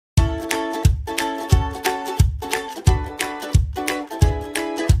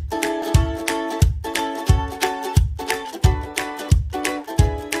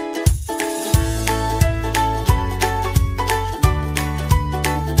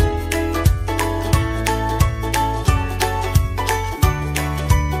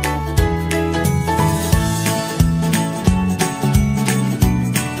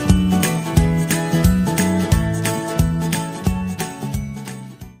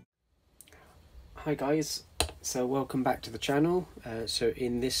Hi guys, so welcome back to the channel. So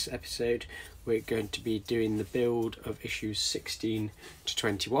in this episode we're going to be doing the build of issues 16 to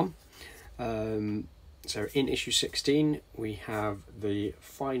 21. So in issue 16 we have the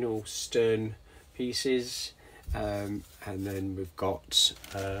final stern pieces, and then we've got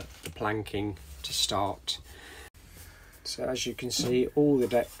the planking to start. So as you can see, all the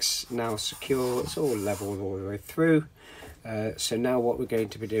deck's now secure, it's all leveled all the way through. So now what we're going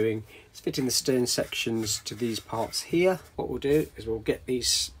to be doing is fitting the stern sections to these parts here. What we'll do is we'll get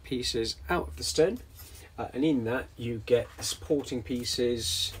these pieces out of the stern, and in that you get the supporting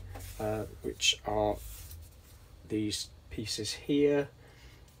pieces, which are these pieces here.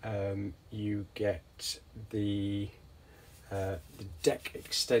 You get the deck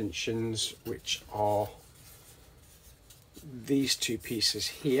extensions, which are these two pieces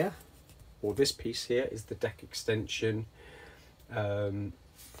here, or this piece here is the deck extension.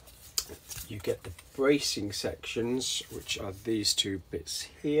 You get the bracing sections, which are these two bits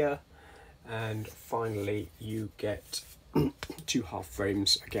here, and finally you get two half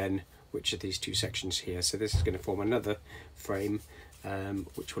frames again, which are these two sections here. So this is going to form another frame,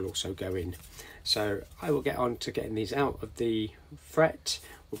 which will also go in. So I will get on to getting these out of the fret,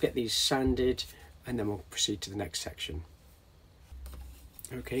 we'll get these sanded, and then we'll proceed to the next section.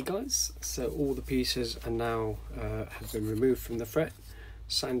 Okay guys, so all the pieces are now have been removed from the fret,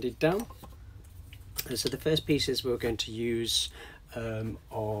 sanded down. And so the first pieces we're going to use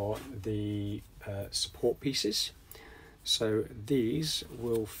are the support pieces. So these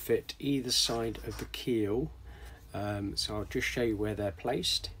will fit either side of the keel, so I'll just show you where they're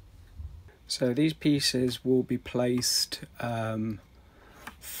placed. So these pieces will be placed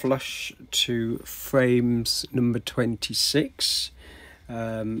flush to frames number 26.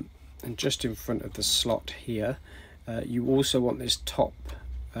 And just in front of the slot here. You also want this top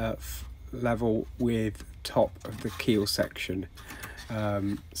level with top of the keel section,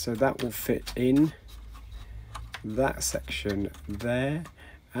 so that will fit in that section there,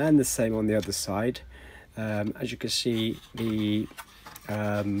 and the same on the other side. As you can see, the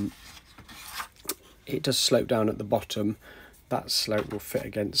it does slope down at the bottom. That slope will fit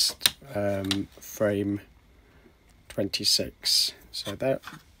against frame 26. So they're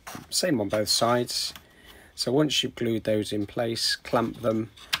same on both sides. So once you've glued those in place, clamp them.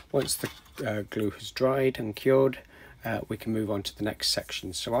 Once the glue has dried and cured, we can move on to the next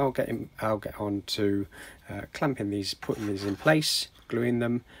section. So I'll get on to clamping these, putting these in place, gluing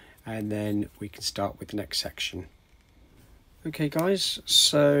them, and then we can start with the next section. Okay guys,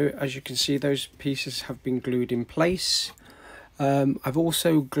 so as you can see, those pieces have been glued in place. I've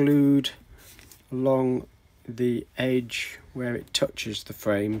also glued along the edge where it touches the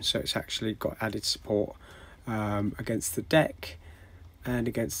frame, so it's actually got added support against the deck and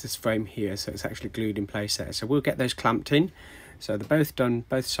against this frame here, so it's actually glued in place there. So we'll get those clamped in. So they're both done,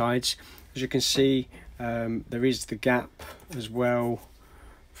 both sides. As you can see, there is the gap as well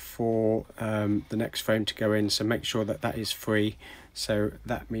for the next frame to go in, so make sure that that is free. So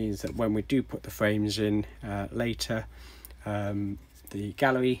that means that when we do put the frames in later, the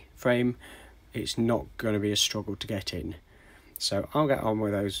gallery frame, it's not going to be a struggle to get in. So I'll get on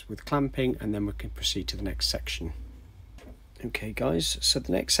with those with clamping, and then we can proceed to the next section. Okay guys, so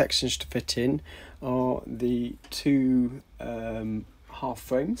the next sections to fit in are the two half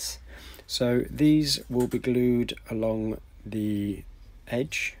frames. So these will be glued along the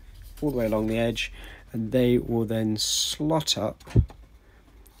edge, all the way along the edge, and they will then slot up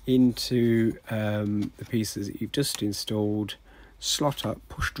into the pieces that you've just installed. Slot up,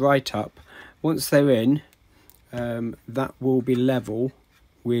 pushed right up. Once they're in, that will be level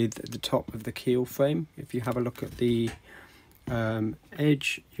with the top of the keel frame. If you have a look at the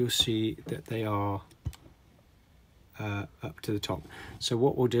edge, you'll see that they are up to the top. So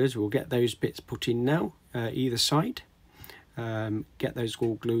what we'll do is we'll get those bits put in now, either side, get those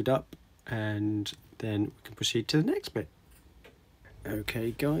all glued up, and then we can proceed to the next bit.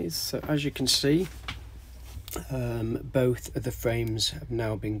 Okay guys, so as you can see, both of the frames have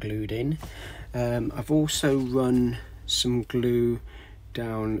now been glued in. I've also run some glue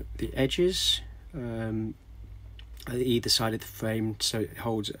down the edges at either side of the frame, so it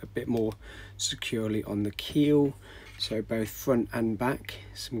holds a bit more securely on the keel. So both front and back,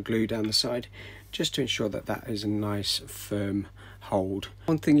 some glue down the side, just to ensure that that is a nice firm hold.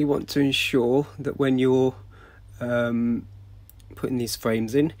 One thing you want to ensure that when you're putting these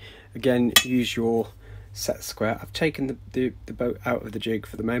frames in, again, use your set square. I've taken the boat out of the jig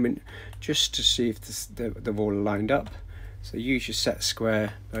for the moment, just to see if they're all lined up. So use your set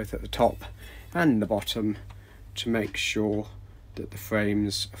square both at the top and the bottom to make sure that the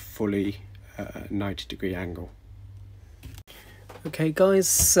frames are fully a 90-degree angle. Okay guys,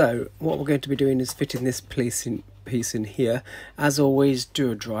 so what we're going to be doing is fitting this piece in here. As always,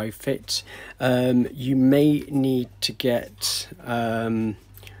 do a dry fit. You may need to get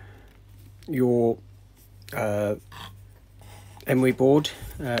your emery board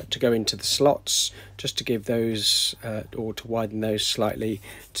to go into the slots, just to give those or to widen those slightly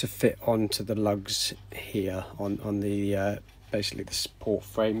to fit onto the lugs here on the basically the support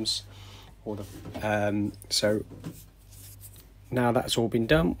frames, or the so now that's all been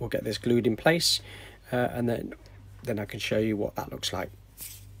done, we'll get this glued in place, and then I can show you what that looks like.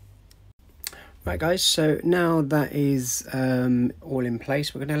 Right guys, so now that is all in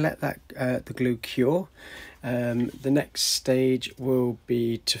place, we're going to let that the glue cure. The next stage will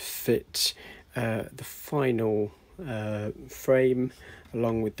be to fit the final frame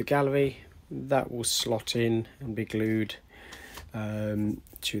along with the gallery. That will slot in and be glued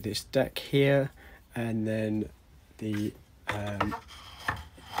to this deck here, and then the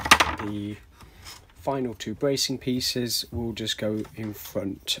final two bracing pieces will just go in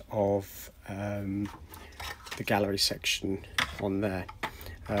front of the gallery section on there.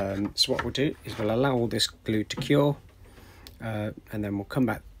 So what we'll do is we'll allow all this glue to cure, and then we'll come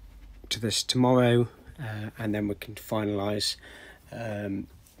back to this tomorrow, and then we can finalise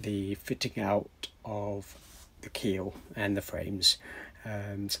the fitting out of the keel and the frames.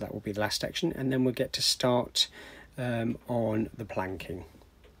 So that will be the last section, and then we'll get to start on the planking.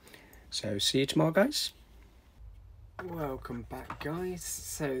 So see you tomorrow guys. Welcome back guys.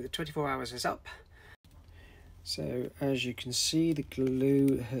 So the 24 hours is up. So as you can see, the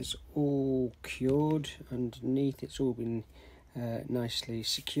glue has all cured underneath, it's all been nicely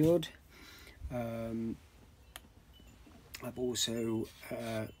secured. I've also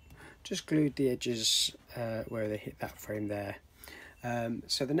just glued the edges where they hit that frame there.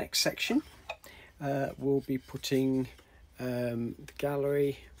 So the next section we'll be putting the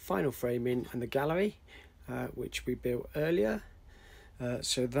gallery, final frame in, and the gallery which we built earlier.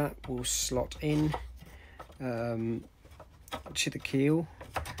 So that will slot in to the keel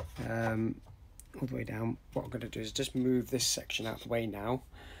all the way down. What I'm going to do is just move this section out of the way now,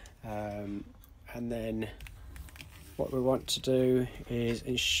 and then what we want to do is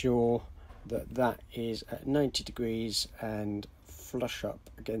ensure that that is at 90 degrees and flush up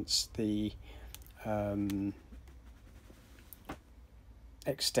against the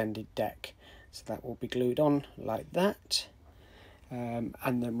extended deck. So that will be glued on like that, and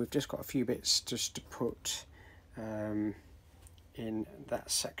then we've just got a few bits just to put in that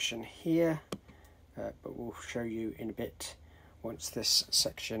section here, but we'll show you in a bit once this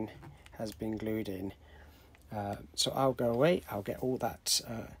section has been glued in. So I'll go away, I'll get all that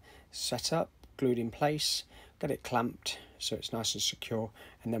set up, glued in place, get it clamped so it's nice and secure,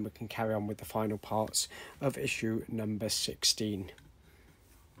 and then we can carry on with the final parts of issue number 16.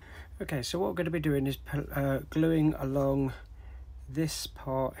 Okay, so what we're going to be doing is gluing along this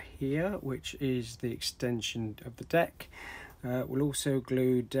part here, which is the extension of the deck. We'll also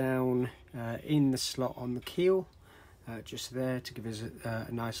glue down in the slot on the keel, just there to give us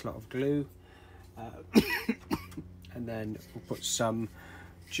a nice lot of glue. And then we'll put some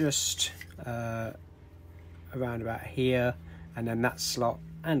just around about here, and then that slot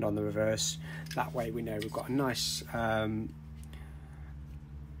and on the reverse. That way we know we've got a nice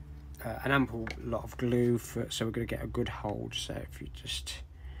an ample lot of glue so we're going to get a good hold. So if you just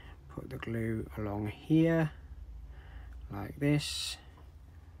put the glue along here like this,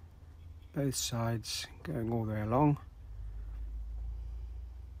 both sides going all the way along.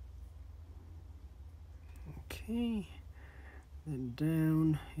 Okay, then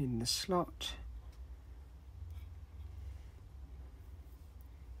down in the slot.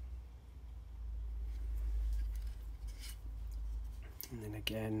 And then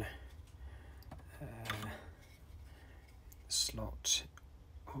again, slot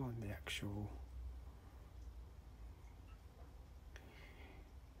on the actual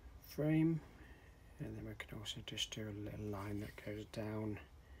frame, and then we can also just do a little line that goes down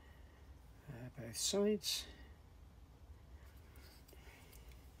both sides.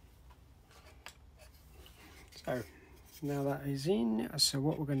 So now that is in, so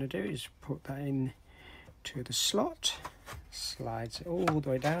what we're going to do is put that in to the slot, slides it all the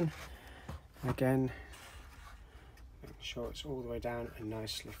way down, and again make sure it's all the way down and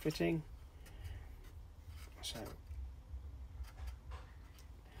nicely fitting. So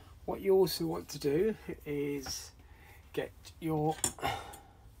what you also want to do is get your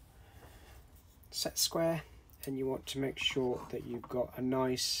set square, and you want to make sure that you've got a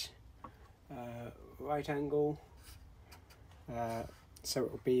nice right angle So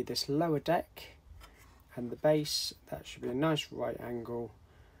it will be this lower deck and the base, that should be a nice right angle.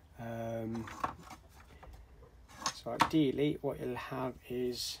 So ideally what you'll have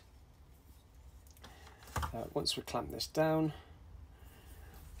is, once we clamp this down,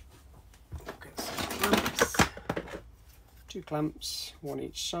 we'll get some clamps, 2 clamps, 1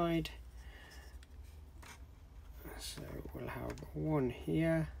 each side. So we'll have 1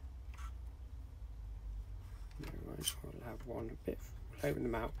 here. We'll have 1 a bit, we'll open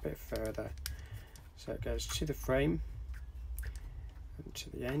them out a bit further. So it goes to the frame and to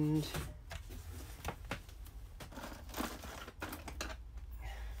the end.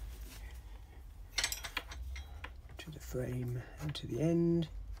 To the frame and to the end.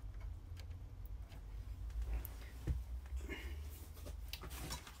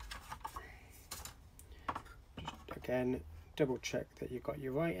 Just again, double check that you've got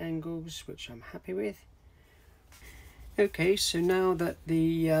your right angles, which I'm happy with. Okay, so now that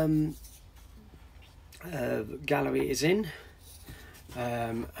the gallery is in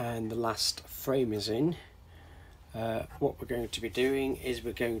and the last frame is in, what we're going to be doing is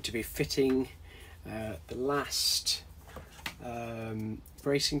we're going to be fitting the last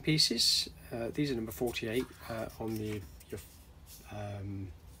bracing pieces. These are number 48 on your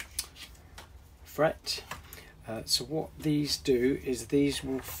fret. So what these do is these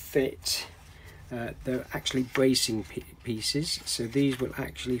will fit. They're actually bracing pieces, so these will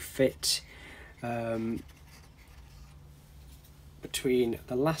actually fit between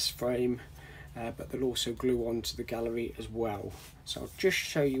the last frame, but they'll also glue onto the gallery as well. So I'll just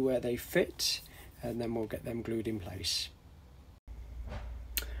show you where they fit and then we'll get them glued in place.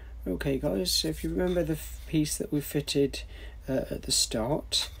 Okay guys, so if you remember the piece that we fitted at the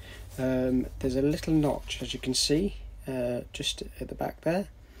start, there's a little notch, as you can see, just at the back there.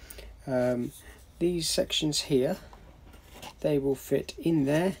 These sections here, they will fit in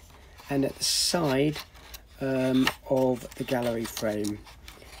there and at the side of the gallery frame.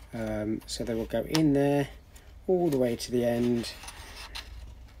 So they will go in there all the way to the end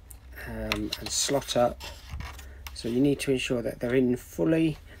and slot up. So you need to ensure that they're in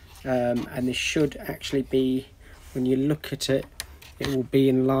fully, and this should actually be, when you look at it, it will be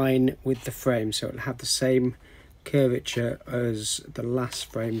in line with the frame, so it'll have the same curvature as the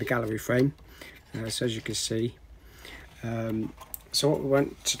last frame, the gallery frame. So as you can see, so what we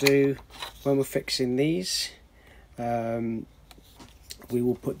want to do when we're fixing these, we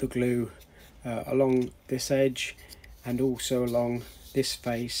will put the glue along this edge and also along this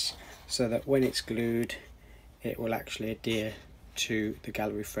face, so that when it's glued it will actually adhere to the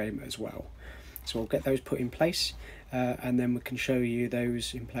gallery frame as well. So we'll get those put in place and then we can show you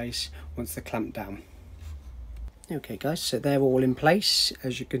those in place once they're clamped down. Okay guys, so they're all in place,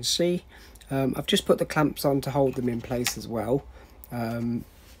 as you can see. I've just put the clamps on to hold them in place as well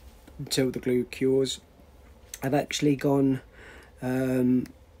until the glue cures. I've actually gone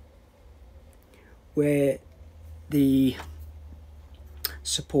where the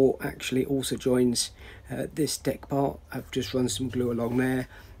support actually also joins this deck part. I've just run some glue along there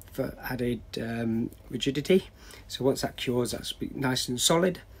for added rigidity. So once that cures, that's nice and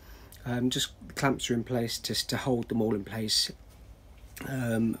solid. Just the clamps are in place just to hold them all in place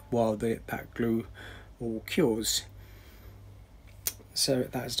while that glue all cures. So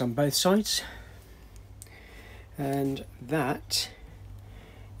that's done both sides, and that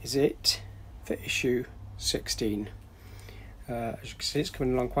is it for issue 16. As you can see, it's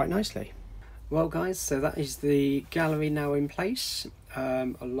coming along quite nicely. Well guys, so that is the gallery now in place,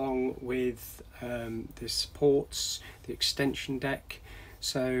 along with the supports, the extension deck.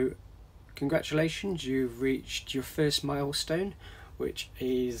 So congratulations, you've reached your first milestone, which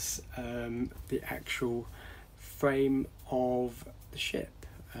is the actual frame of the ship.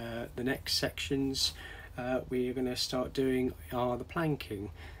 The next sections we are going to start doing are the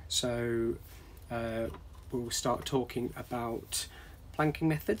planking. So we'll start talking about planking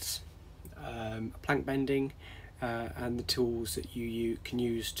methods, plank bending, and the tools that you can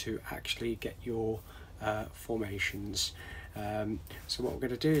use to actually get your formations. So what we're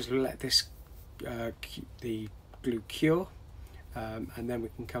going to do is let this the glue cure, and then we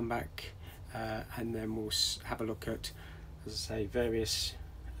can come back and then we'll have a look at, as I say, various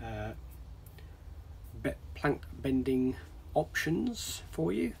plank bending options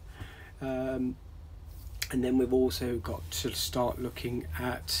for you. And then we've also got to start looking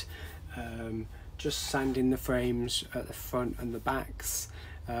at just sanding the frames at the front and the backs,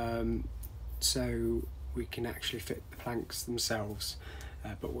 so we can actually fit the planks themselves,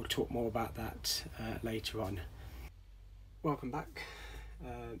 but we'll talk more about that later on. Welcome back.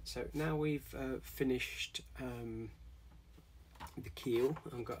 So now we've finished the keel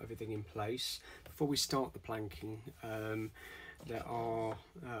and got everything in place. Before we start the planking, there are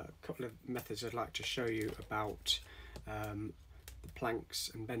a couple of methods I'd like to show you about the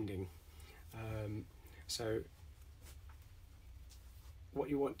planks and bending. So what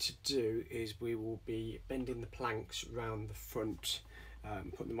you want to do is we will be bending the planks around the front,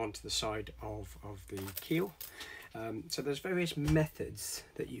 putting them onto the side of the keel. So there's various methods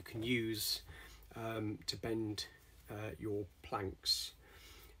that you can use to bend your planks.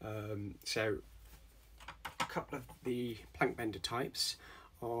 So a couple of the plank bender types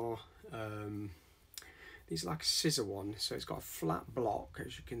are these are like a scissor one, so it's got a flat block,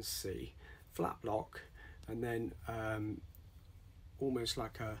 as you can see, flat block, and then almost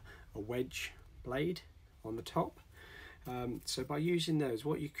like a wedge blade on the top. So by using those,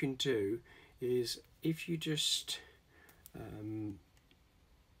 what you can do is, if you just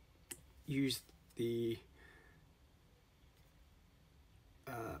use the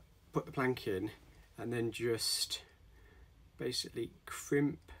put the plank in and then just basically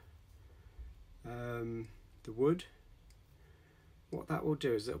crimp the wood, what that will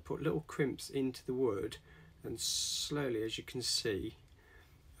do is it'll put little crimps into the wood, and slowly, as you can see,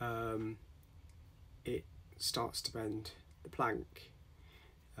 it starts to bend the plank.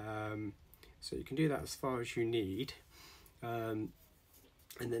 So you can do that as far as you need, and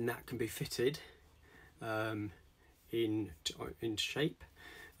then that can be fitted into shape.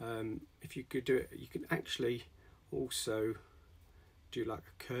 If you could do it, you can actually also do like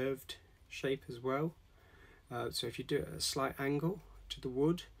a curved shape as well. So if you do it at a slight angle to the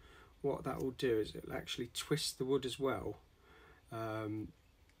wood, what that will do is it'll actually twist the wood as well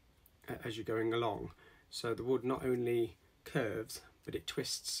as you're going along. So the wood not only curves, but it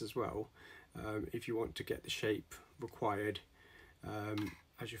twists as well, if you want to get the shape required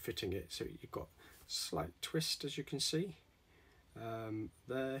as you're fitting it. So you've got slight twist, as you can see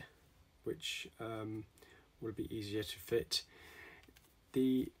there, which will be easier to fit.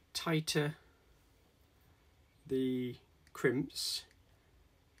 The tighter the crimps,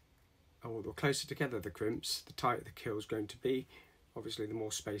 or the closer together the crimps, the tighter the keel is going to be. Obviously the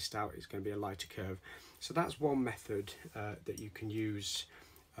more spaced out, it's going to be a lighter curve. So that's one method that you can use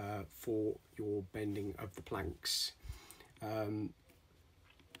for your bending of the planks.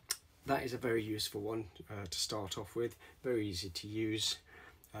 That is a very useful one to start off with, very easy to use.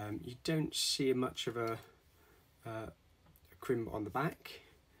 You don't see much of a crimp on the back,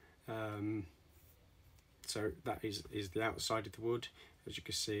 so that is the outside of the wood. As you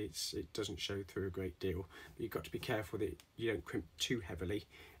can see, it doesn't show through a great deal, but you've got to be careful that you don't crimp too heavily,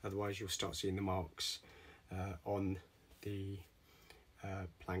 otherwise you'll start seeing the marks on the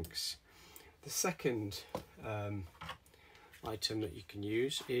planks. The second item that you can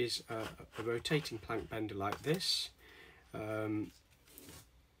use is a rotating plank bender like this. I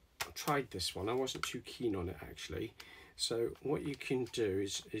tried this one, I wasn't too keen on it actually. So what you can do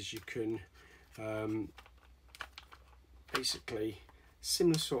is you can basically,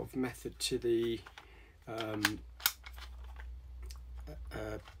 similar sort of method to the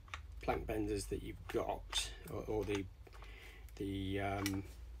plank benders that you've got, or the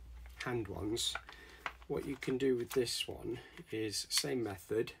hand ones. What you can do with this one is same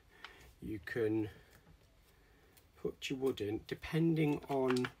method. You can put your wood in, depending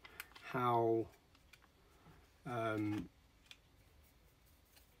on how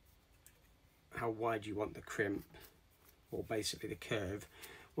wide you want the crimp, or basically the curve.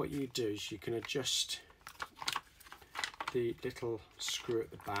 What you do is you can adjust the little screw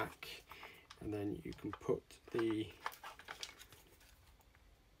at the back, and then you can put the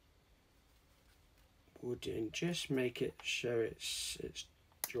wood in, just make it show it's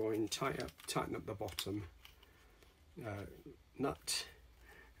joined, tighten up the bottom nut,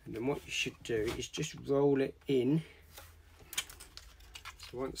 and then what you should do is just roll it in.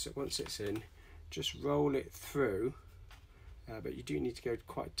 So once it's in, just roll it through, but you do need to go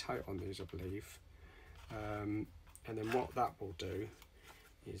quite tight on these, I believe. And then what that will do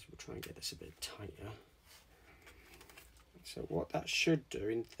is, we'll try and get this a bit tighter. So what that should do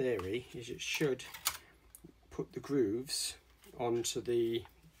in theory is it should put the grooves onto the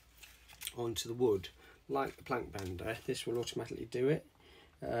wood like the plank bender. This will automatically do it.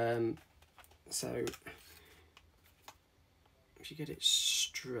 So if you get it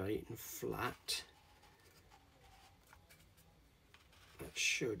straight and flat, that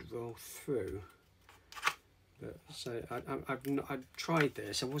should roll through. But so I've tried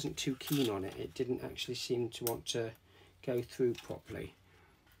this, I wasn't too keen on it. It didn't actually seem to want to go through properly.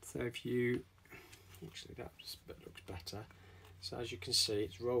 So if you actually, that looks better. So as you can see,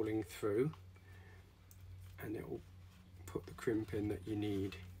 it's rolling through, and it will put the crimp in that you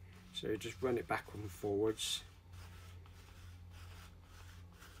need. So just run it backwards and forwards,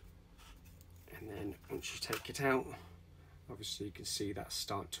 and then once you take it out, obviously you can see that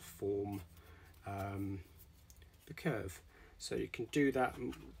start to form the curve. So you can do that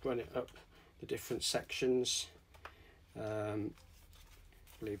and run it up the different sections.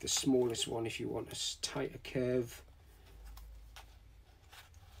 Leave the smallest one if you want a tighter curve.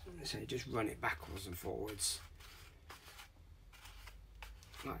 So you just run it backwards and forwards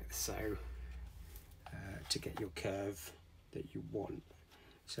like so, to get your curve that you want.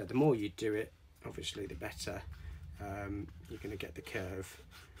 So the more you do it, obviously the better you're going to get the curve.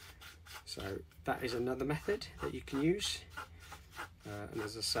 So that is another method that you can use, and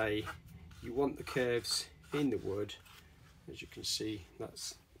as I say, you want the curves in the wood. As you can see,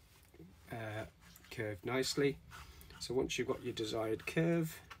 that's curved nicely. So once you've got your desired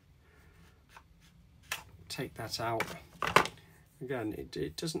curve, take that out. Again,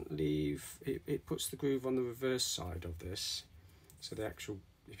 it doesn't leave, it puts the groove on the reverse side of this. So the actual,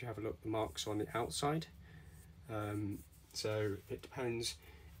 if you have a look, the marks on the outside. So it depends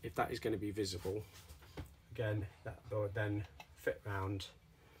if that is going to be visible. Again, that will then fit round,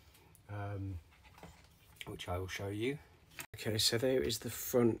 which I will show you. Okay, so there is the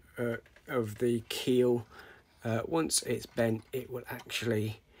front of the keel. Once it's bent, it will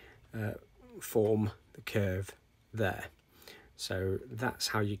actually form the curve there. So that's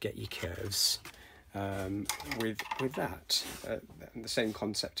how you get your curves with that. And the same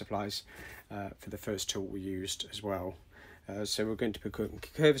concept applies for the first tool we used as well. So we're going to put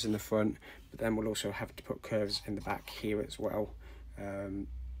curves in the front, but then we'll also have to put curves in the back here as well,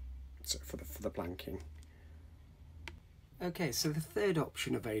 so for the planking. Okay, so the third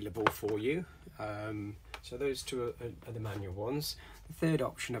option available for you, so those two are the manual ones. The third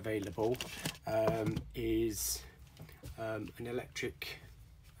option available is an electric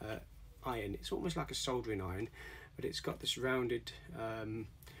iron. It's almost like a soldering iron, but it's got this rounded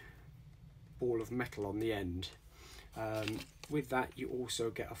ball of metal on the end. With that, you also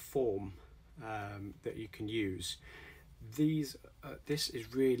get a form that you can use. This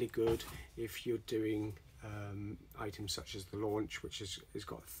is really good if you're doing items such as the launch, which has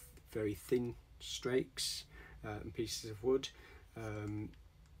got very thin strakes and pieces of wood.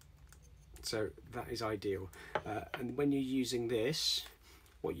 So that is ideal. And when you're using this,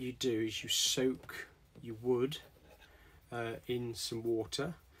 what you do is you soak your wood in some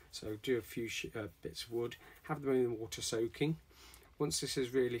water. So do a few bits of wood, have them in the water soaking. Once this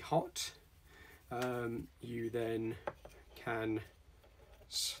is really hot, you then can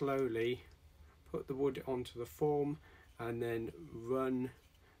slowly put the wood onto the form and then run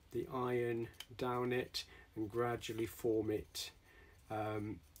the iron down it and gradually form it,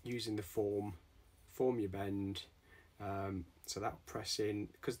 using the form your bend. So that will press in,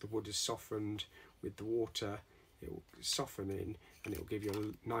 because the wood is softened with the water, it will soften in and it will give you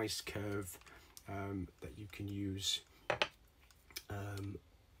a nice curve that you can use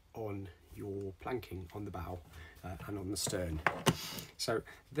on your planking on the bow and on the stern. So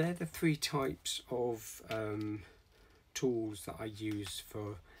they're the three types of tools that I use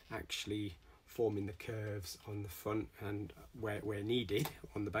for actually forming the curves on the front and where needed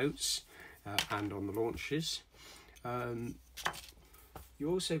on the boats and on the launches.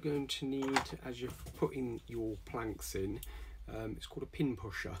 You're also going to need, as you're putting your planks in, it's called a pin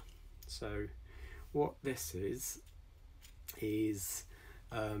pusher. So what this is it's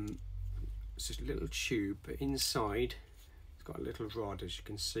just a little tube, but inside it's got a little rod, as you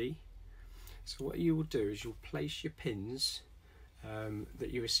can see. So what you will do is you'll place your pins that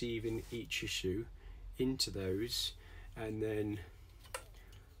you receive in each issue into those, and then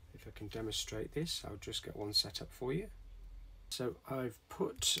if I can demonstrate this, I'll just get one set up for you. So I've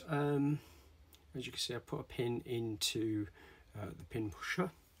put, as you can see, I put a pin into the pin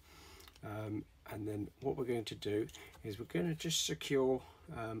pusher, and then what we're going to do is we're going to just secure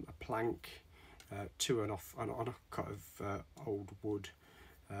a plank to on a cut of old wood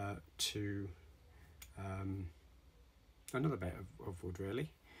to another bit of wood, really.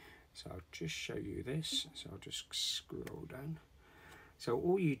 So I'll just show you this. So I'll just scroll down. So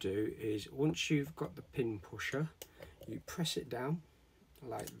all you do is, once you've got the pin pusher, you press it down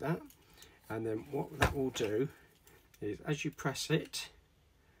like that, and then what that will do is, as you press it,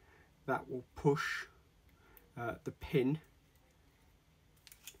 that will push the pin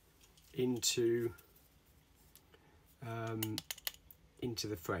into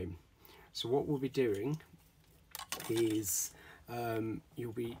the frame. So what we'll be doing is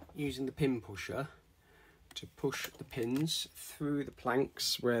you'll be using the pin pusher to push the pins through the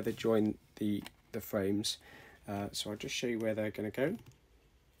planks where they join the frames, So I'll just show you where they're going to go.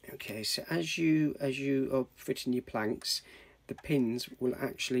 Okay, so as you are fitting your planks, the pins will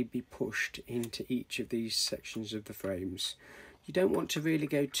actually be pushed into each of these sections of the frames. You don't want to really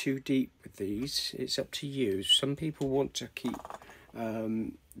go too deep with these, it's up to you. Some people want to keep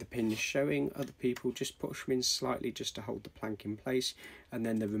the pins showing, other people just push them in slightly just to hold the plank in place, and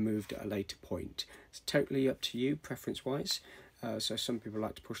then they're removed at a later point. It's totally up to you, preference wise. So some people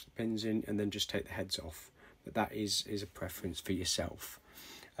like to push the pins in and then just take the heads off, but that is a preference for yourself.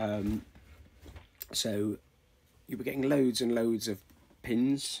 So you'll be getting loads and loads of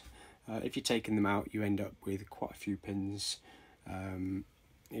pins. If you're taking them out, you end up with quite a few pins. And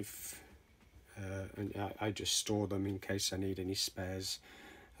I just store them in case I need any spares.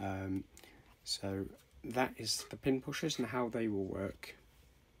 So that is the pin pushers and how they will work.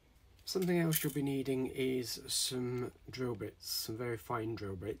 Something else you'll be needing is some drill bits, some very fine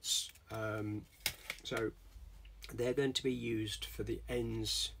drill bits. So they're going to be used for the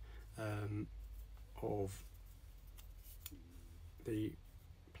ends of the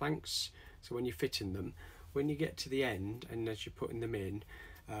planks. So when you're fitting them, when you get to the end and as you're putting them in,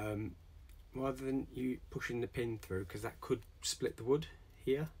 rather than you pushing the pin through, because that could split the wood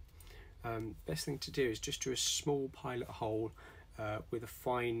here, best thing to do is just do a small pilot hole with a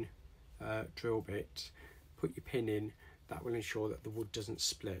fine drill bit, put your pin in. That will ensure that the wood doesn't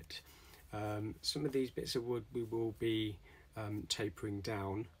split. Some of these bits of wood we will be tapering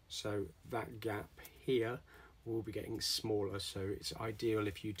down, so that gap here will be getting smaller, so it's ideal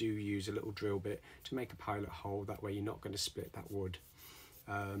if you do use a little drill bit to make a pilot hole. That way you're not going to split that wood,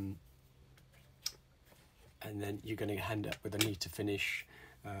 and then you're going to end up with a neater finish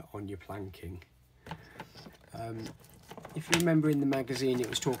on your planking. If you remember in the magazine it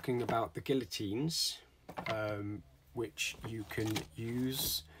was talking about the guillotines, which you can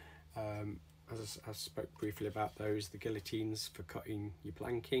use. As I spoke briefly about those, the guillotines for cutting your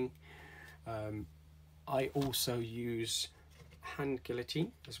planking. I also use hand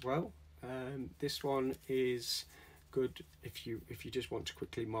guillotine as well. This one is good if you just want to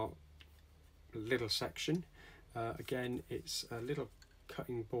quickly mark a little section. Again, it's a little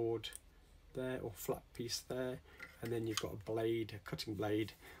cutting board there, or flat piece there, and then you've got a blade, a cutting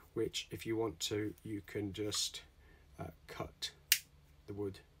blade, which if you want to, you can just cut the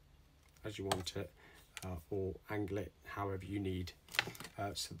wood as you want it, or angle it however you need.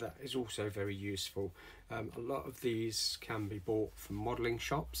 So that is also very useful. A lot of these can be bought from modelling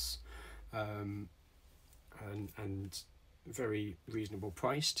shops, and very reasonable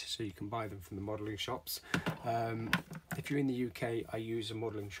priced, so you can buy them from the modelling shops. If you're in the UK, I use a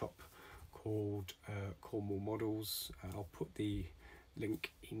modelling shop called Cornwall Models. I'll put the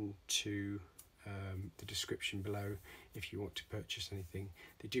link into the description below if you want to purchase anything.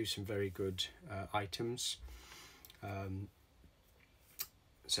 They do some very good items,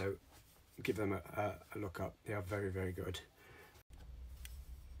 so give them a look up. They are very, very good.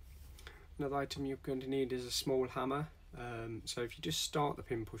 Another item you're going to need is a small hammer. So if you just start the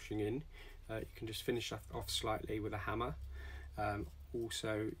pin pushing in, you can just finish off slightly with a hammer.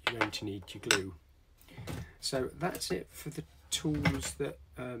 Also, you're going to need your glue. So that's it for the tools that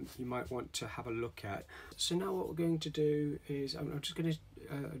you might want to have a look at. So now what we're going to do is, I'm just going to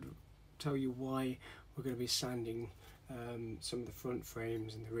tell you why we're going to be sanding some of the front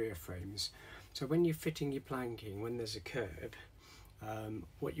frames and the rear frames. So when you're fitting your planking, when there's a curve,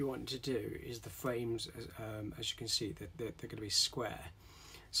 what you want to do is the frames, as you can see, that they're going to be square.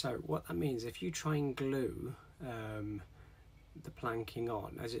 So what that means, if you try and glue the planking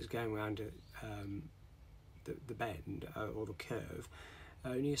on as it's going around the bend or the curve,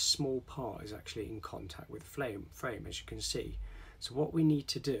 only a small part is actually in contact with the frame, as you can see. So what we need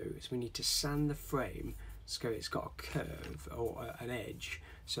to do is we need to sand the frame so it's got a curve or an edge,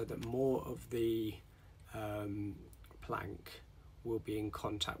 so that more of the plank will be in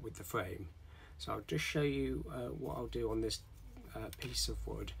contact with the frame. So I'll just show you what I'll do on this piece of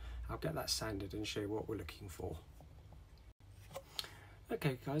wood. I'll get that sanded and show you what we're looking for.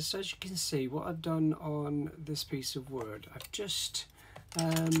 Okay guys, so as you can see, what I've done on this piece of wood, I've just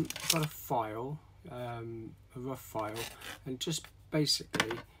got a file, a rough file, and just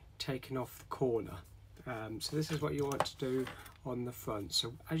basically taken off the corner. So this is what you want to do on the front.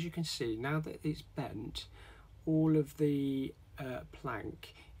 So as you can see, now that it's bent, all of the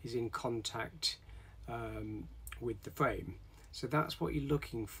plank is in contact with the frame. So that's what you're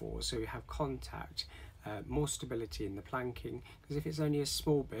looking for, so you have contact, more stability in the planking, because if it's only a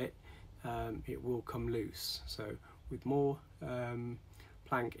small bit, it will come loose. So with more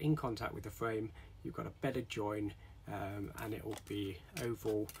plank in contact with the frame, you've got a better join, and it will be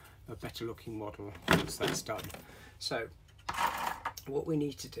overall a better looking model once that's done. So what we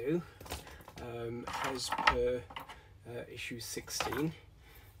need to do, as per issue 16,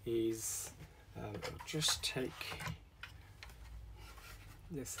 is I'll just take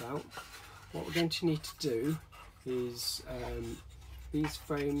this out. What we're going to need to do is these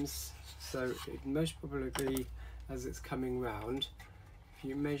frames, so most probably as it's coming round, if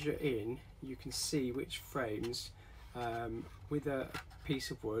you measure in, you can see which frames with a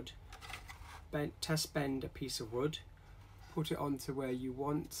piece of wood, test bend a piece of wood, put it onto where you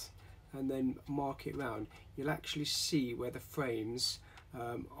want, and then mark it round. You'll actually see where the frames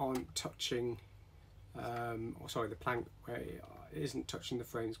aren't touching, or sorry, the plank where it isn't touching the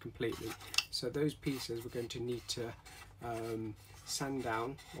frames completely. So those pieces we're going to need to sand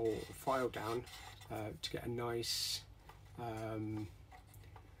down or file down to get a nice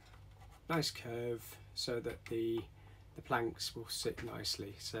nice curve, so that the planks will sit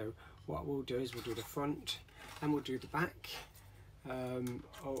nicely. So what we'll do is we'll do the front and we'll do the back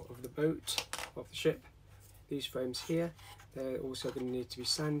of the boat, of the ship. These frames here, they're also going to need to be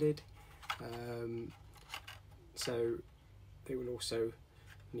sanded, so they will also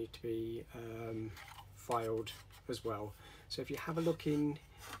need to be filed as well. So if you have a look in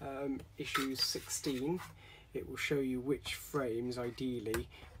issue 16, it will show you which frames ideally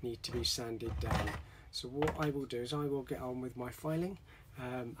need to be sanded down. So what I will do is I will get on with my filing,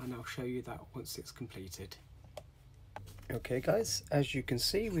 and I'll show you that once it's completed. Okay guys, as you can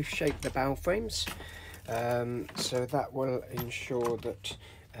see, we've shaped the bow frames, so that will ensure that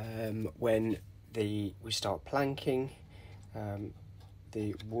when we start planking,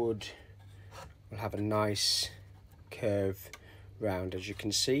 the wood will have a nice curve round. As you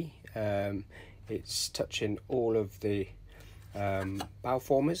can see, it's touching all of the bow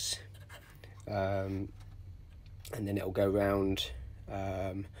formers, and then it'll go round,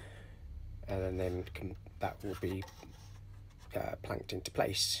 and then that will be planked into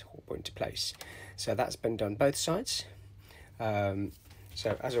place, or put into place. So that's been done both sides.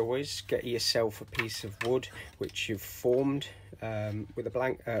 So as always, get yourself a piece of wood which you've formed with a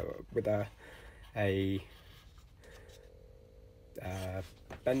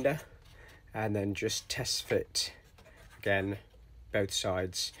bender, and then just test fit again both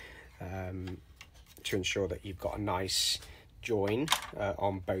sides to ensure that you've got a nice join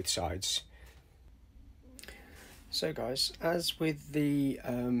on both sides. So guys, as with the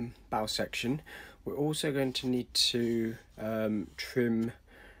bow section, we're also going to need to trim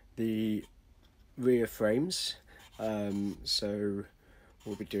the rear frames. So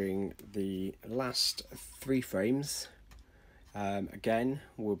we'll be doing the last 3 frames. Again,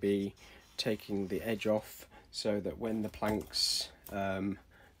 we'll be taking the edge off so that when the planks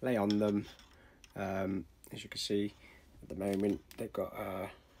lay on them, as you can see at the moment, they've got a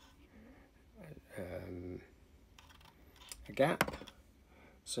gap.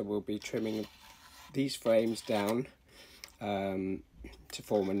 So we'll be trimming these frames down to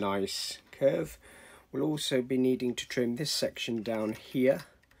form a nice curve. We'll also be needing to trim this section down here,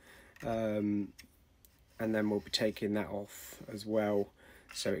 and then we'll be taking that off as well,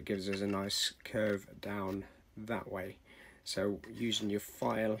 so it gives us a nice curve down that way. So using your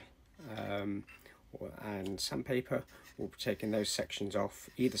file and sandpaper, we'll be taking those sections off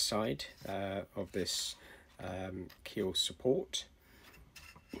either side of this keel support.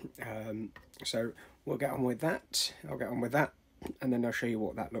 So we'll get on with that. I'll get on with that, and then I'll show you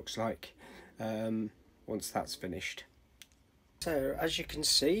what that looks like once that's finished. So as you can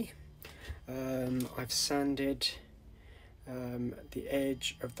see, I've sanded the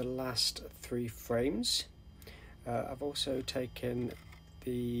edge of the last 3 frames. I've also taken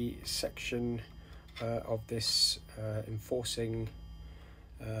the section of this enforcing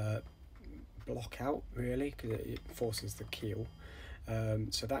block out, really, because it forces the keel.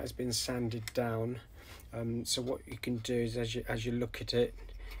 So that has been sanded down. So what you can do is, as you look at it,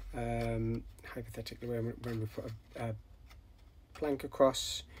 hypothetically, when we put a plank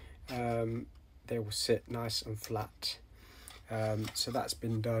across, they will sit nice and flat. So that's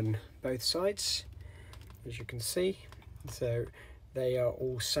been done both sides, as you can see. So they are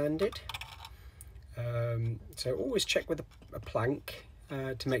all sanded. So always check with a plank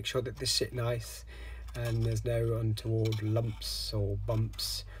to make sure that they sit nice and there's no untoward lumps or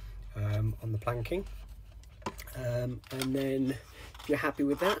bumps on the planking. And then if you're happy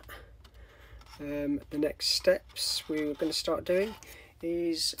with that, the next steps we're going to start doing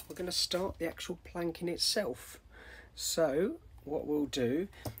is we're going to start the actual planking itself. So what we'll do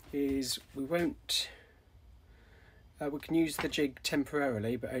is we can use the jig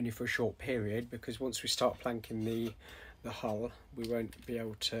temporarily, but only for a short period, because once we start planking the the hull, we won't be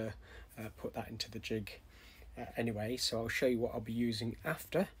able to put that into the jig anyway, so I'll show you what I'll be using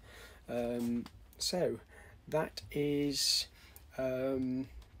after. So that is the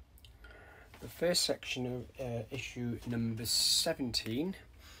first section of issue number 17.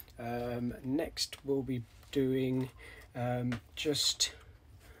 Next we'll be doing just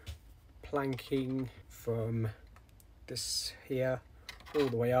planking from this here all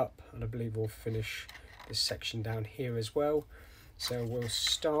the way up, and I believe we'll finish this section down here as well. So we'll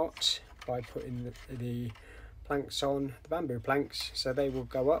start by putting the planks on, the bamboo planks, so they will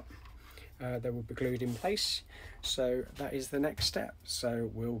go up, they will be glued in place. So that is the next step, so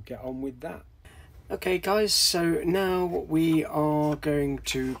we'll get on with that. Okay guys, so now we are going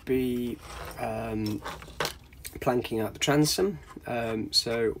to be planking out the transom.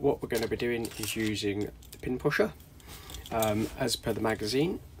 So what we're going to be doing is using the pin pusher as per the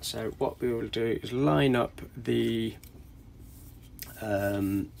magazine. So what we will do is line up the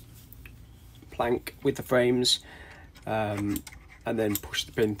plank with the frames and then push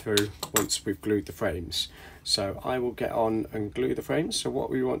the pin through once we've glued the frames. So I will get on and glue the frames. So what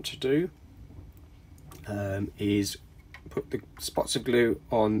we want to do is put the spots of glue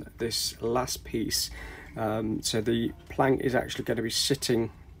on this last piece. So the plank is actually going to be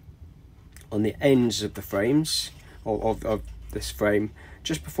sitting on the ends of the frames, or of this frame,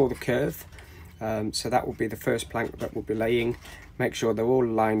 just before the curve. So that will be the first plank that we'll be laying. Make sure they're all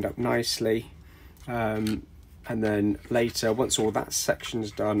lined up nicely, and then later, once all that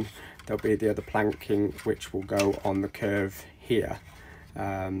section's done, there'll be the other planking which will go on the curve here.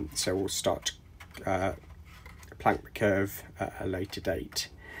 So we'll start to plank the curve at a later date.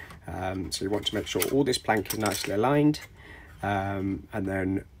 So you want to make sure all this plank is nicely aligned, and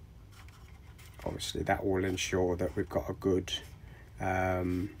then obviously that will ensure that we've got a good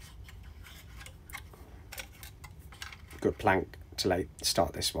good plank to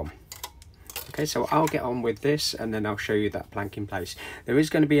start this one. Okay, so I'll get on with this and then I'll show you that plank in place. There is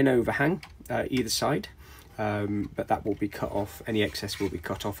going to be an overhang either side, but that will be cut off. Any excess will be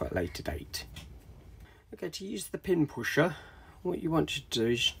cut off at a later date. Okay, to use the pin pusher, what you want to do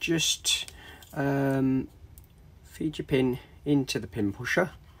is just feed your pin into the pin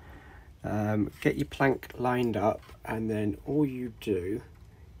pusher, get your plank lined up, and then all you do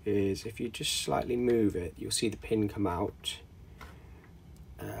is, if you just slightly move it, you'll see the pin come out.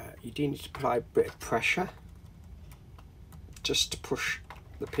 You do need to apply a bit of pressure just to push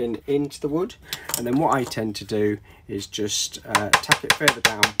the pin into the wood, and then what I tend to do is just tap it further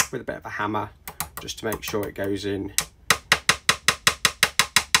down with a bit of a hammer, just to make sure it goes in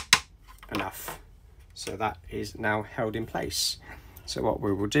enough. So that is now held in place. So what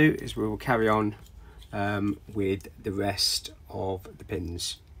we will do is we will carry on with the rest of the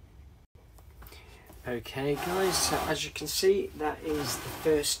pins. Okay guys, so as you can see, that is the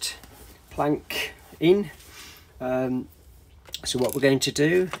first plank in. So what we're going to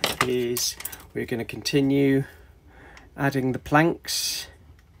do is we're going to continue adding the planks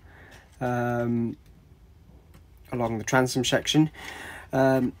along the transom section.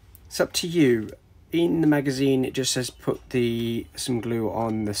 It's up to you. In the magazine it just says put some glue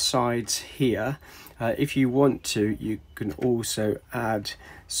on the sides here. If you want to, you can also add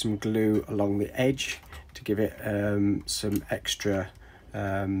some glue along the edge to give it some extra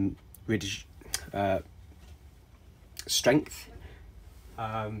strength.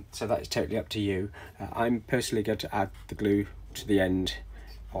 So that is totally up to you. I'm personally going to add the glue to the end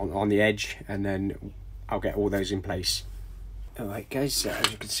on the edge, and then I'll get all those in place. Alright guys, so as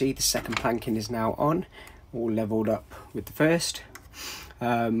you can see, the second planking is now on, all levelled up with the first.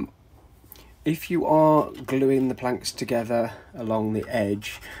 If you are gluing the planks together along the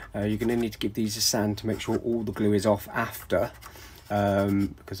edge, you're going to need to give these a sand to make sure all the glue is off after,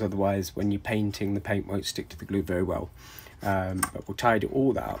 because otherwise when you're painting, the paint won't stick to the glue very well. But we'll tidy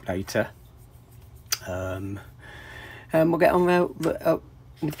all that up later. And we'll get on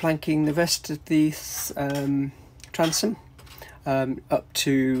with planking the rest of the transom up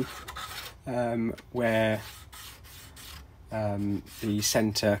to where the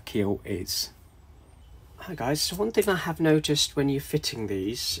centre keel is. Hi guys, so one thing I have noticed when you're fitting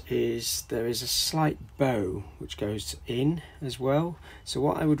these is there is a slight bow which goes in as well. So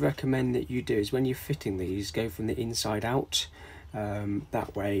what I would recommend that you do is when you're fitting these, go from the inside out.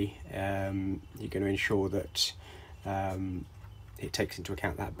 That way you're going to ensure that it takes into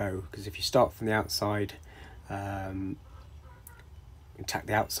account that bow, because if you start from the outside, tack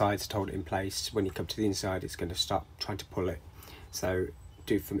the outsides to hold it in place, when you come to the inside it's going to start trying to pull it. So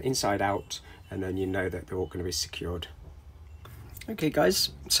do from inside out, and then you know that they're all going to be secured. Okay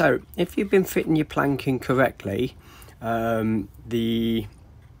guys, so if you've been fitting your planking correctly, The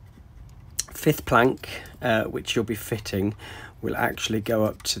fifth plank, which you'll be fitting, will actually go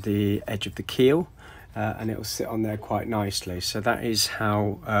up to the edge of the keel, and it will sit on there quite nicely. So that is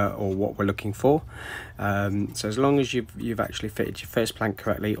how or what we're looking for. So as long as you've actually fitted your first plank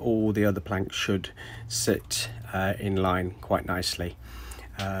correctly, all the other planks should sit in line quite nicely.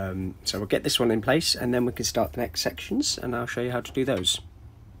 So we'll get this one in place, and then we can start the next sections, and I'll show you how to do those.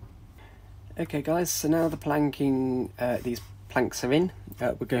 Okay guys, so now the planking, these planks are in,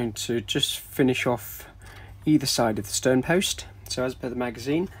 we're going to just finish off either side of the stern post. So as per the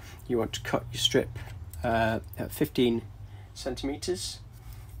magazine, you want to cut your strip at 15 centimeters,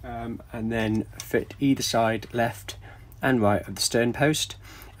 and then fit either side, left and right, of the stern post.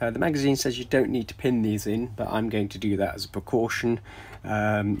 The magazine says you don't need to pin these in, but I'm going to do that as a precaution,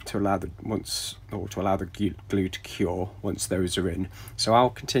 to allow the glue to cure once those are in. So I'll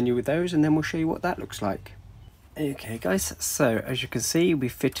continue with those, and then we'll show you what that looks like. Okay guys, so as you can see, we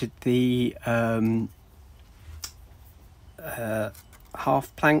fitted the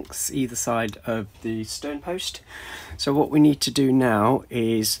half planks either side of the stern post. So what we need to do now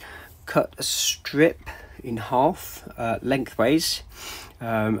is cut a strip in half lengthways,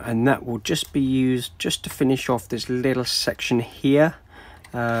 and that will just be used just to finish off this little section here,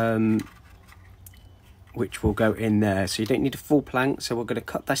 which will go in there. So you don't need a full plank, so we're going to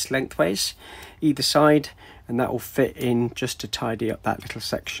cut this lengthways either side, and that will fit in just to tidy up that little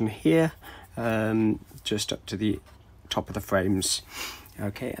section here, just up to the top of the frames.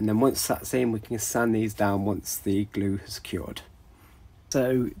 Okay, and then once that's in, we can sand these down once the glue has cured.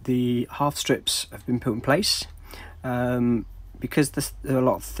 So the half strips have been put in place. Because they're a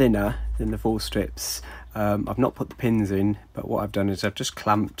lot thinner than the full strips, I've not put the pins in, but what I've done is I've just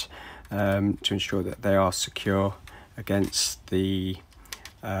clamped to ensure that they are secure against the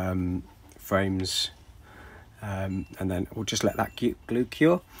frames, and then we'll just let that glue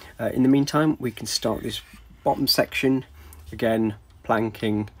cure. In the meantime, we can start this bottom section, again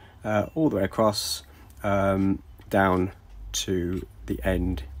planking all the way across, down to the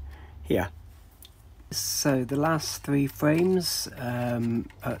end here. So the last three frames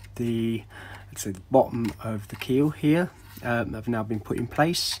at the, let's say, the bottom of the keel here have now been put in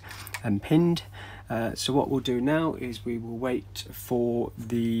place and pinned. So what we'll do now is we will wait for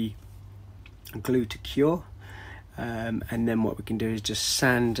the glue to cure, and then what we can do is just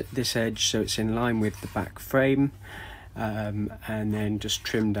sand this edge so it's in line with the back frame, and then just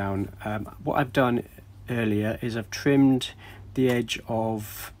trim down. What I've done earlier is I've trimmed the edge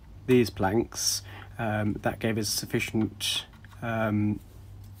of these planks. That gave us sufficient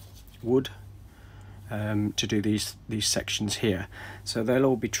wood to do these sections here. So they'll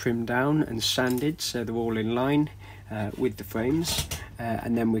all be trimmed down and sanded so they're all in line with the frames,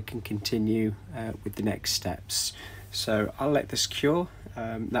 and then we can continue with the next steps. So I'll let this cure.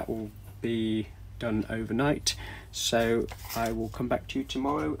 That will be done overnight, so I will come back to you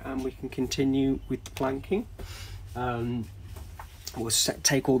tomorrow and we can continue with the planking. We'll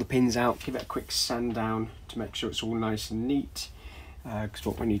take all the pins out, give it a quick sand down to make sure it's all nice and neat, because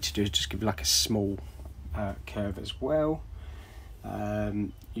what we need to do is just give like a small curve as well,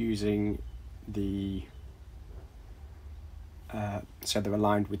 using the so they're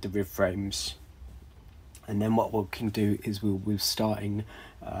aligned with the rib frames. And then what we can do is we'll be starting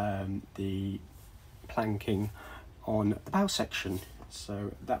the planking on the bow section.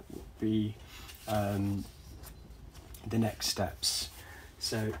 So that will be the next steps.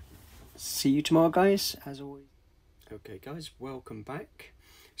 So see you tomorrow guys, as always. Okay guys, welcome back.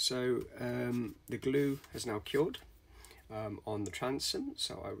 So the glue has now cured on the transom,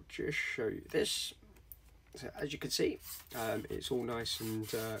 so I will just show you this. So as you can see, it's all nice and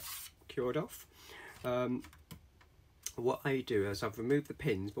cured off. What I do is I've removed the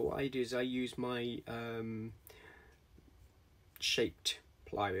pins, but what I do is I use my shaped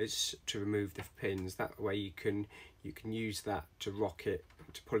pliers to remove the pins. That way you can use that to rock it,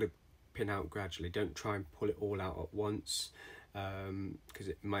 to pull a pin out gradually. Don't try and pull it all out at once, because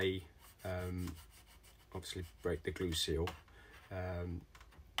it may obviously break the glue seal.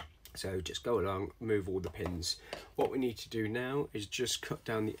 So just go along, move all the pins. What we need to do now is just cut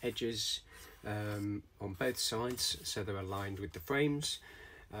down the edges on both sides so they're aligned with the frames,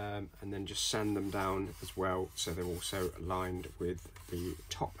 and then just sand them down as well so they're also aligned with the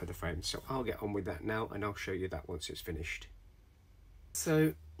top of the frame. So I'll get on with that now and I'll show you that once it's finished.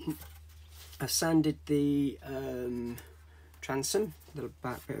 So I've sanded the transom, the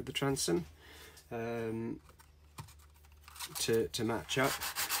back bit of the transom, to match up.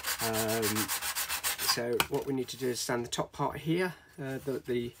 So what we need to do is sand the top part here,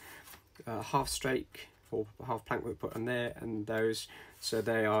 the half straight half plank we put on there, and those, so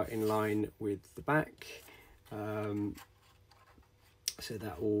they are in line with the back. So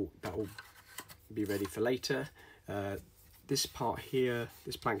that will be ready for later. This part here,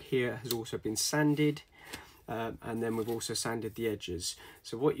 this plank here, has also been sanded, and then we've also sanded the edges.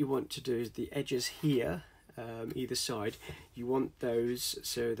 So what you want to do is the edges here, either side, you want those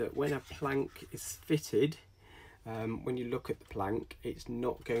so that when a plank is fitted, when you look at the plank, it's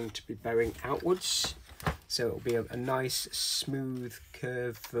not going to be bowing outwards, so it'll be a nice smooth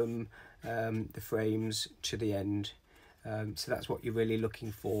curve from the frames to the end. So that's what you're really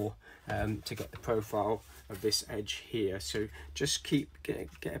looking for to get the profile of this edge here. So just get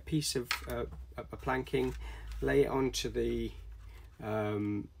a piece of a planking, lay it onto the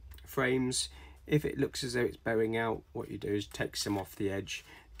frames. If it looks as though it's bowing out, what you do is take some off the edge,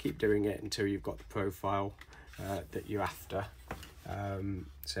 keep doing it until you've got the profile that you're after.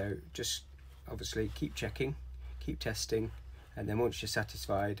 So just obviously keep checking, keep testing, and then once you're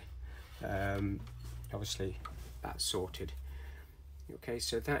satisfied, obviously that's sorted. Okay,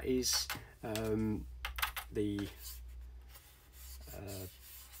 so that is the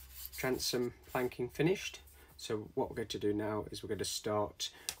transom planking finished. So what we're going to do now is we're going to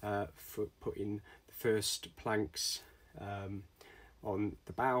start for putting the first planks on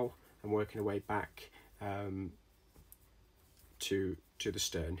the bow and working our way back to the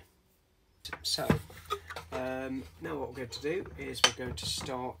stern. So now what we're going to do is we're going to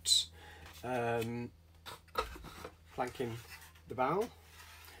start planking the bow.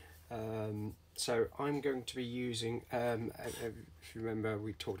 So I'm going to be using, if you remember,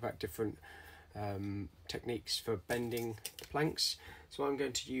 we talked about different techniques for bending the planks. So I'm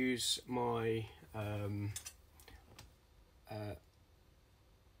going to use my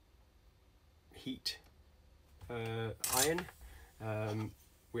heat iron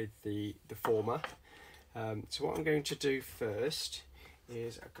with the former. So what I'm going to do first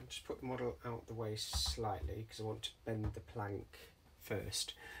is I can just put the model out the way slightly because I want to bend the plank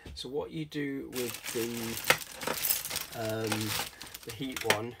first. So what you do with the heat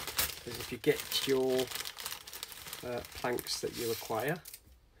one is if you get your planks that you require,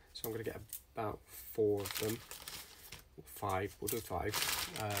 so I'm going to get about 4 of them, or 5, we'll do 5,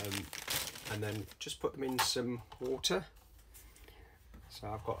 and then just put them in some water. So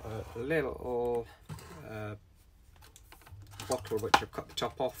I've got a little bottle which I've cut the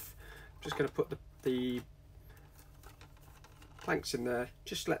top off. I'm just going to put the planks in there,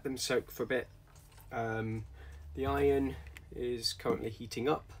 just let them soak for a bit. The iron is currently heating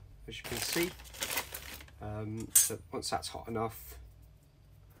up, as you can see. So once that's hot enough,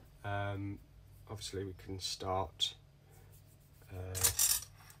 obviously we can start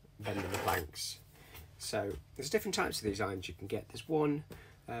bending the planks. So there's different types of these irons you can get. There's one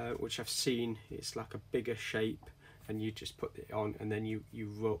which I've seen, it's like a bigger shape, and you just put it on and then you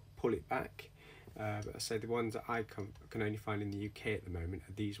pull it back. But I say the ones that I can only find in the UK at the moment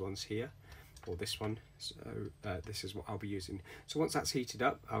are these ones here, or this one. So this is what I'll be using. So once that's heated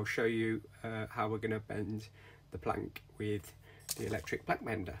up, I'll show you how we're going to bend the plank with the electric plank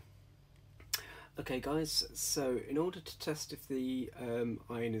bender. Okay guys, so in order to test if the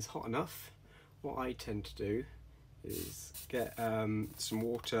iron is hot enough, what I tend to do is get some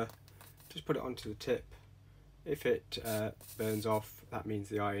water, just put it onto the tip. If it burns off, that means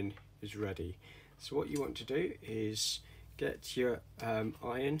the iron is ready. So what you want to do is get your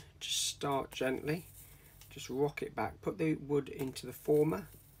iron, just start gently, just rock it back, put the wood into the former,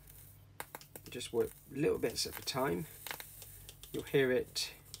 just work little bits at a time. You'll hear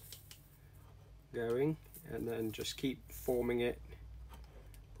it going, and then just keep forming it,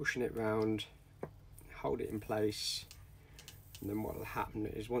 pushing it round, hold it in place, and then what will happen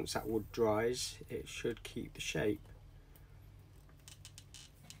is once that wood dries, it should keep the shape.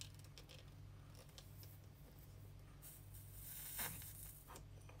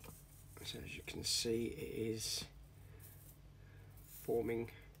 So as you can see, it is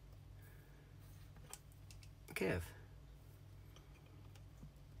forming a curve.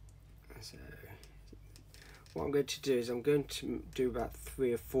 So what I'm going to do is I'm going to do about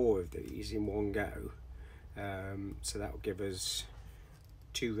 3 or 4 of these in one go. So that will give us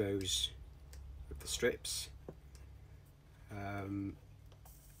 2 rows of the strips.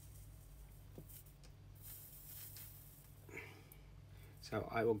 So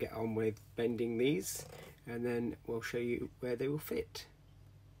I will get on with bending these, and then we'll show you where they will fit.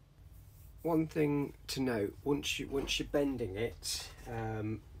 One thing to note, once you're bending it,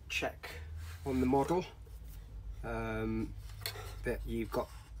 check on the model that you've got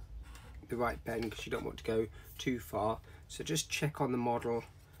the right bend, because you don't want to go too far. So just check on the model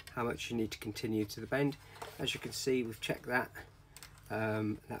how much you need to continue to the bend. As you can see, we've checked that.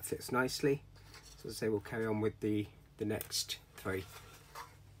 That fits nicely. So as I say, we'll carry on with the next 3.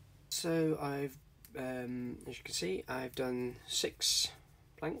 So I've, as you can see, I've done 6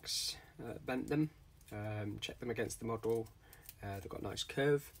 planks, bent them, checked them against the model. They've got a nice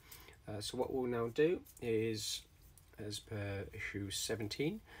curve. So what we'll now do is, as per issue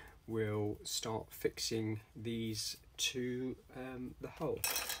 17, we'll start fixing these to the hull.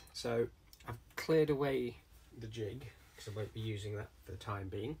 So I've cleared away the jig because I won't be using that for the time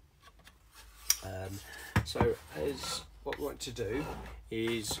being. So as what we want to do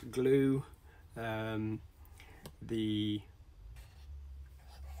is glue the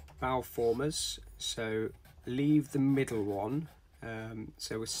bow formers, so leave the middle one.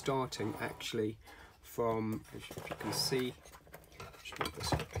 So we're starting actually from, as you can see, just move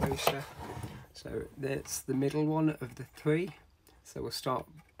this a bit closer. So that's the middle one of the 3. So we'll start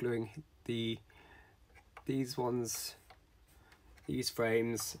gluing these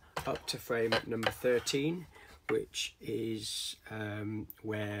frames up to frame number 13, which is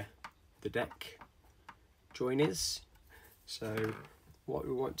where the deck join is. So what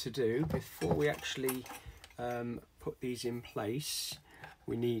we want to do before we actually put these in place,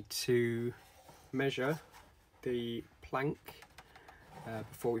 we need to measure the plank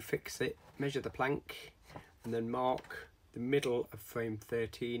before we fix it, measure the plank and then mark the middle of frame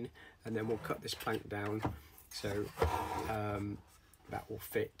 13, and then we'll cut this plank down so that will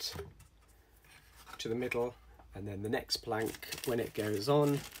fit to the middle, and then the next plank, when it goes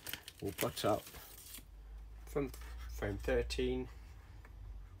on, will butt up from frame 13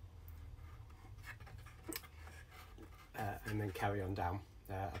 and then carry on down.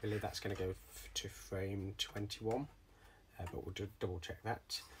 I believe that's going to go to frame 21, but we'll double check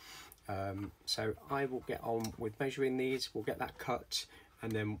that. So I will get on with measuring these, we'll get that cut,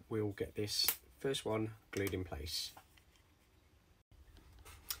 and then we'll get this first one glued in place.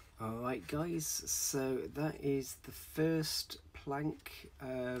 Alright guys, so that is the first plank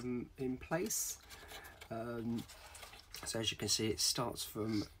in place. So as you can see, it starts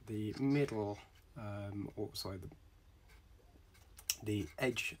from the middle, the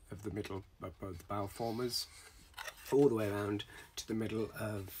edge of the middle of both the bow formers, all the way around to the middle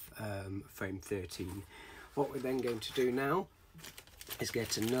of frame 13. What we're then going to do now is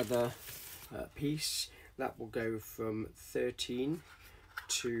get another piece that will go from 13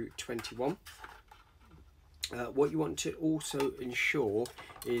 to 21. What you want to also ensure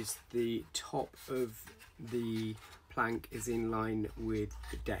is the top of the plank is in line with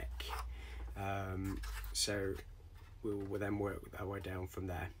the deck. So we'll then work our way down from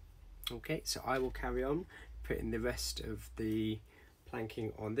there. Okay, so I will carry on putting the rest of the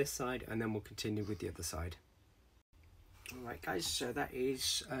planking on this side, and then we'll continue with the other side. Alright guys, so that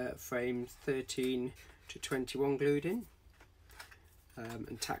is frame 13 to 21 glued in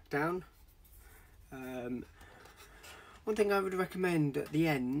and tacked down. One thing I would recommend at the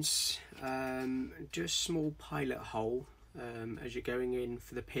ends, just small pilot hole as you're going in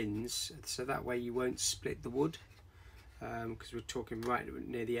for the pins, so that way you won't split the wood, because we're talking right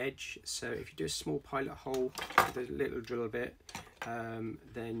near the edge. So if you do a small pilot hole with a little drill bit,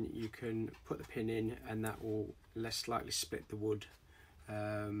 then you can put the pin in, and that will less likely split the wood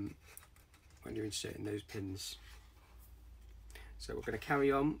when you're inserting those pins. So we're going to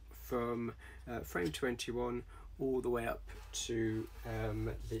carry on from frame 21 all the way up to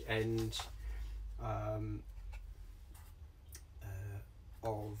the end of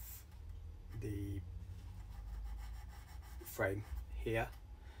the frame here.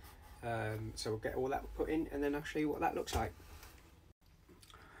 So we'll get all that put in, and then I'll show you what that looks like.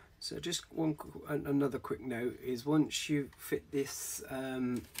 So just another quick note is, once you fit this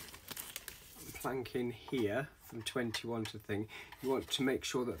plank in here from 21 to the thing, you want to make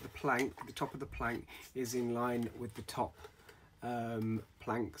sure that the top of the plank is in line with the top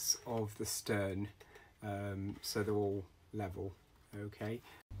planks of the stern, so they're all level. Okay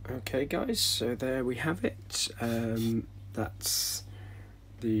guys, so there we have it. That's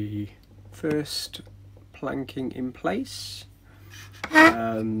the first planking in place.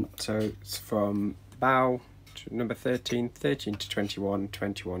 So it's from bow to number 13, 13 to 21,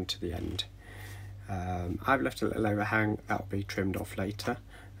 21 to the end. I've left a little overhang that'll be trimmed off later,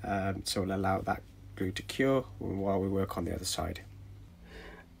 so we'll allow that glue to cure while we work on the other side.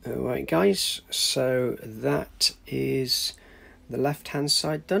 Alright guys, so that is the left hand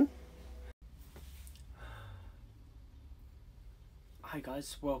side done. Hi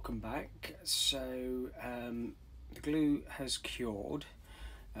guys, welcome back. So the glue has cured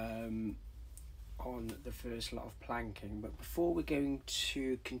on on the first lot of planking, but before we're going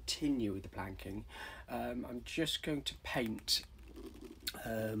to continue with the planking, I'm just going to paint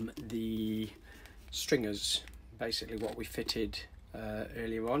the stringers, basically what we fitted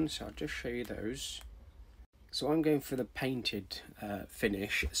earlier on, so I'll just show you those. So I'm going for the painted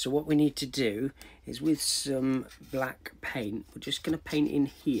finish. So what we need to do is, with some black paint, we're just going to paint in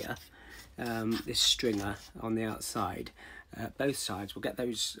here this stringer on the outside, both sides. We'll get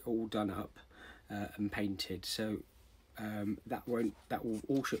those all done up and painted, so that will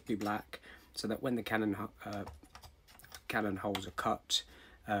all should be black, so that when the cannon holes are cut,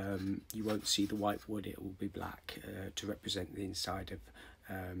 you won't see the white wood. It will be black to represent the inside of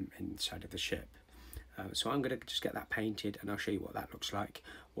the ship. So I'm going to just get that painted, and I'll show you what that looks like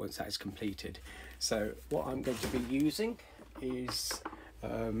once that is completed. So what I'm going to be using is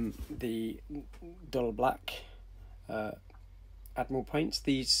the dull black Admiral paints.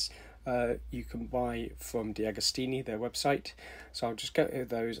 These you can buy from Deagostini, their website. So I'll just go through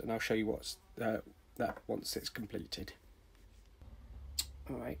those and I'll show you what's that once it's completed.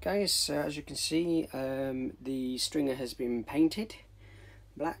 Alright guys, so as you can see, the stringer has been painted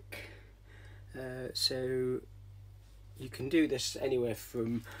black. So you can do this anywhere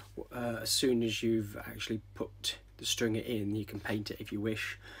from as soon as you've actually put the stringer in. You can paint it if you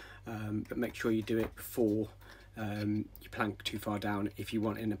wish, but make sure you do it before you plank too far down if you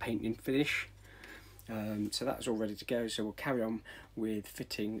want in a painting finish. So that's all ready to go, so we'll carry on with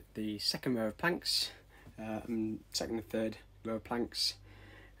fitting the second row of planks, second and third row of planks,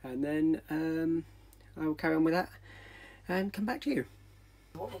 and then I will carry on with that and come back to you.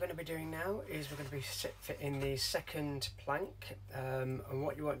 What we're going to be doing now is we're going to be fitting the second plank, and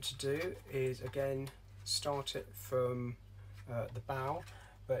what you want to do is again start it from the bow,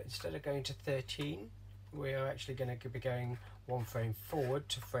 but instead of going to 13, we are actually going to be going one frame forward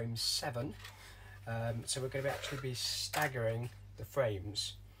to frame 7. So we're going to actually be staggering the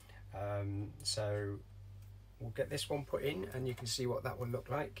frames. So we'll get this one put in, and you can see what that will look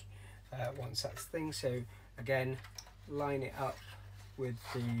like once that's thing. So again, line it up with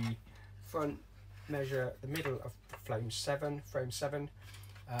the front, measure the middle of frame 7,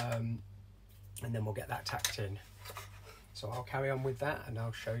 and then we'll get that tacked in. So I'll carry on with that and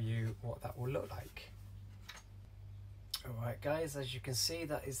I'll show you what that will look like. Alright guys, as you can see,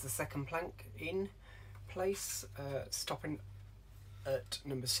 that is the second plank in place, stopping at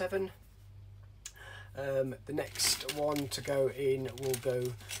number 7. The next one to go in will go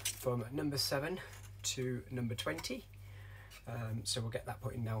from number 7 to number 20. So we'll get that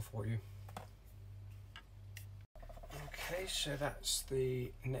put in now for you. Okay, so that's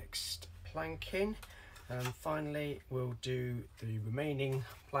the next plank in, and finally we'll do the remaining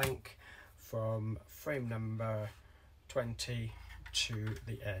plank from frame number 20 to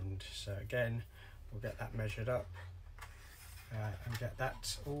the end. So again, we'll get that measured up and get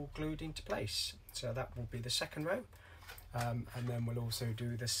that all glued into place. So that will be the second row, and then we'll also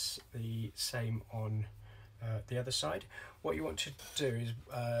do the same on the other side. What you want to do is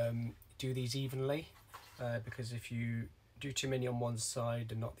do these evenly, because if you do too many on one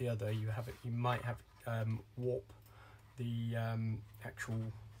side and not the other, you might have warp the actual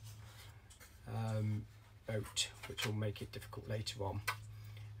boat, which will make it difficult later on.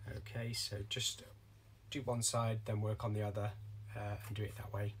 Okay, so just do one side, then work on the other, and do it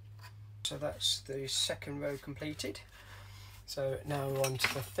that way. So that's the second row completed. So now we're on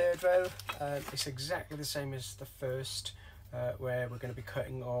to the third row. It's exactly the same as the first, where we're going to be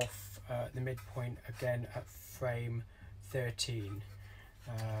cutting off the midpoint again at frame 13.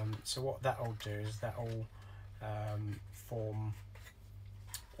 So what that'll do is that'll form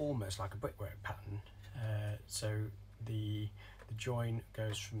almost like a brickwork pattern. So the join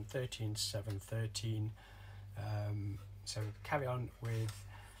goes from 13 to 7, 13. So carry on with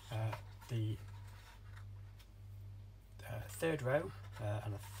the third row,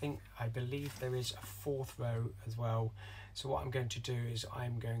 and I believe there is a fourth row as well. So what I'm going to do is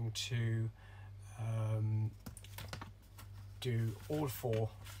I'm going to do all 4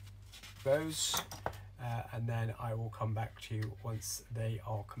 rows, and then I will come back to you once they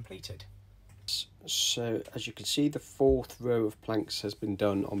are completed. So as you can see, the 4th row of planks has been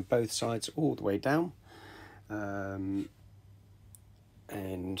done on both sides all the way down, and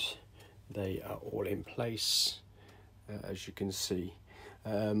they are all in place, as you can see.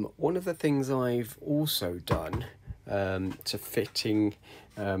 One of the things I've also done to fitting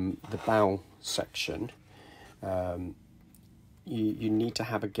the bow section, you need to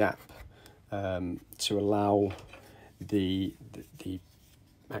have a gap to allow the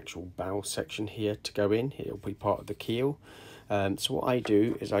actual bow section here to go in. It'll be part of the keel. So what I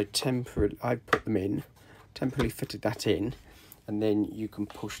do is I put them in, temporarily fitted that in, and then you can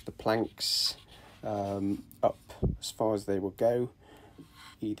push the planks up as far as they will go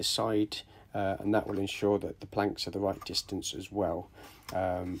either side, and that will ensure that the planks are the right distance as well,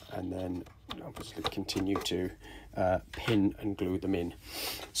 and then obviously continue to pin and glue them in.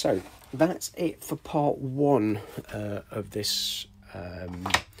 So that's it for part 1 of this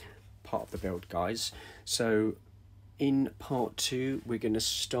part of the build, guys. So in part 2 we're going to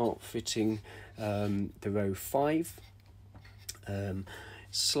start fitting the row 5,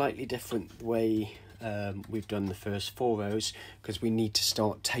 slightly different way we've done the first 4 rows, because we need to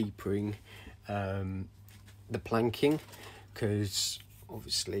start tapering the planking, because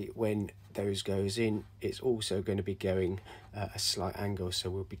obviously when those goes in it's also going to be going a slight angle, so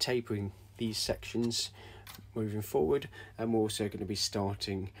we'll be tapering these sections moving forward, and we're also going to be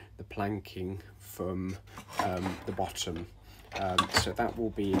starting the planking from the bottom, so that will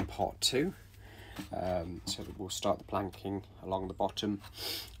be in part 2. So we'll start the planking along the bottom,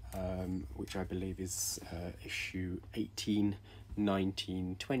 which I believe is issue 18,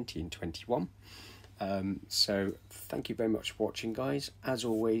 19, 20 and 21. So thank you very much for watching, guys. As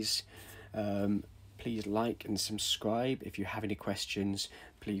always, please like and subscribe. If you have any questions,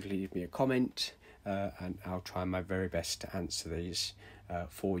 please leave me a comment, and I'll try my very best to answer these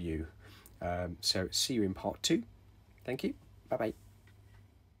for you. So see you in part 2. Thank you. Bye bye.